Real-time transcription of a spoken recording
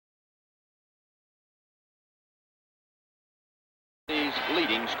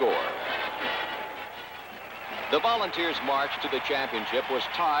opening score. The Volunteers' march to the championship was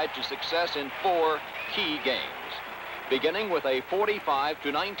tied to success in 4 key games, beginning with a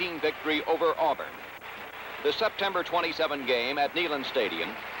 45-19 victory over Auburn. The September 27 game at Neyland Stadium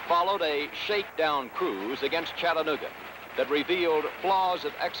followed a shakedown cruise against Chattanooga that revealed flaws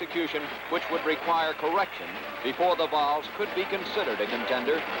of execution which would require correction before the Vols could be considered a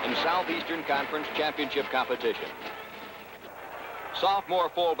contender in Southeastern Conference championship competition. Sophomore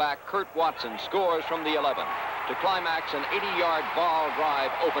fullback Kurt Watson scores from the 11 to climax an 80-yard Vol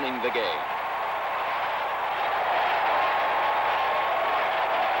drive opening the game.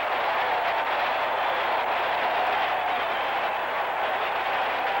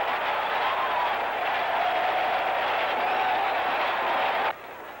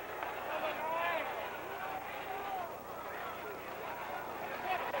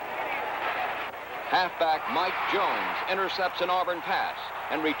 Halfback Mike Jones intercepts an Auburn pass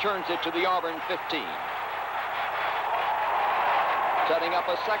and returns it to the Auburn 15. Setting up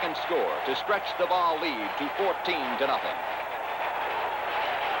a second score to stretch the Vol lead to 14-0.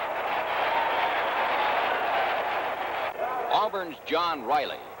 Auburn's John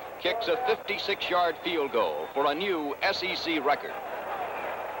Riley kicks a 56-yard field goal for a new SEC record.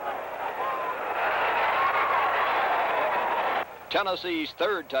 Tennessee's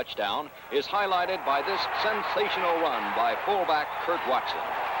third touchdown is highlighted by this sensational run by fullback Kurt Watson.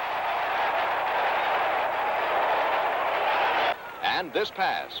 And this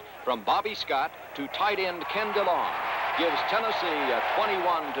pass from Bobby Scott to tight end Ken DeLong gives Tennessee a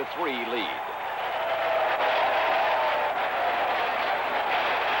 21-3 lead.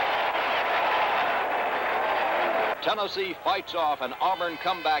 Tennessee fights off an Auburn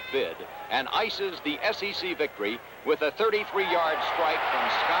comeback bid and ices the SEC victory with a 33-yard strike from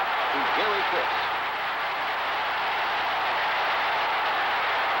Scott to Gary Chris.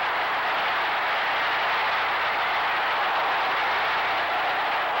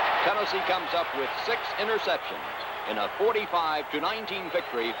 Tennessee comes up with 6 interceptions in a 45-19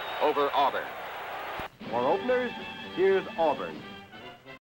 victory over Auburn. For openers, here's Auburn.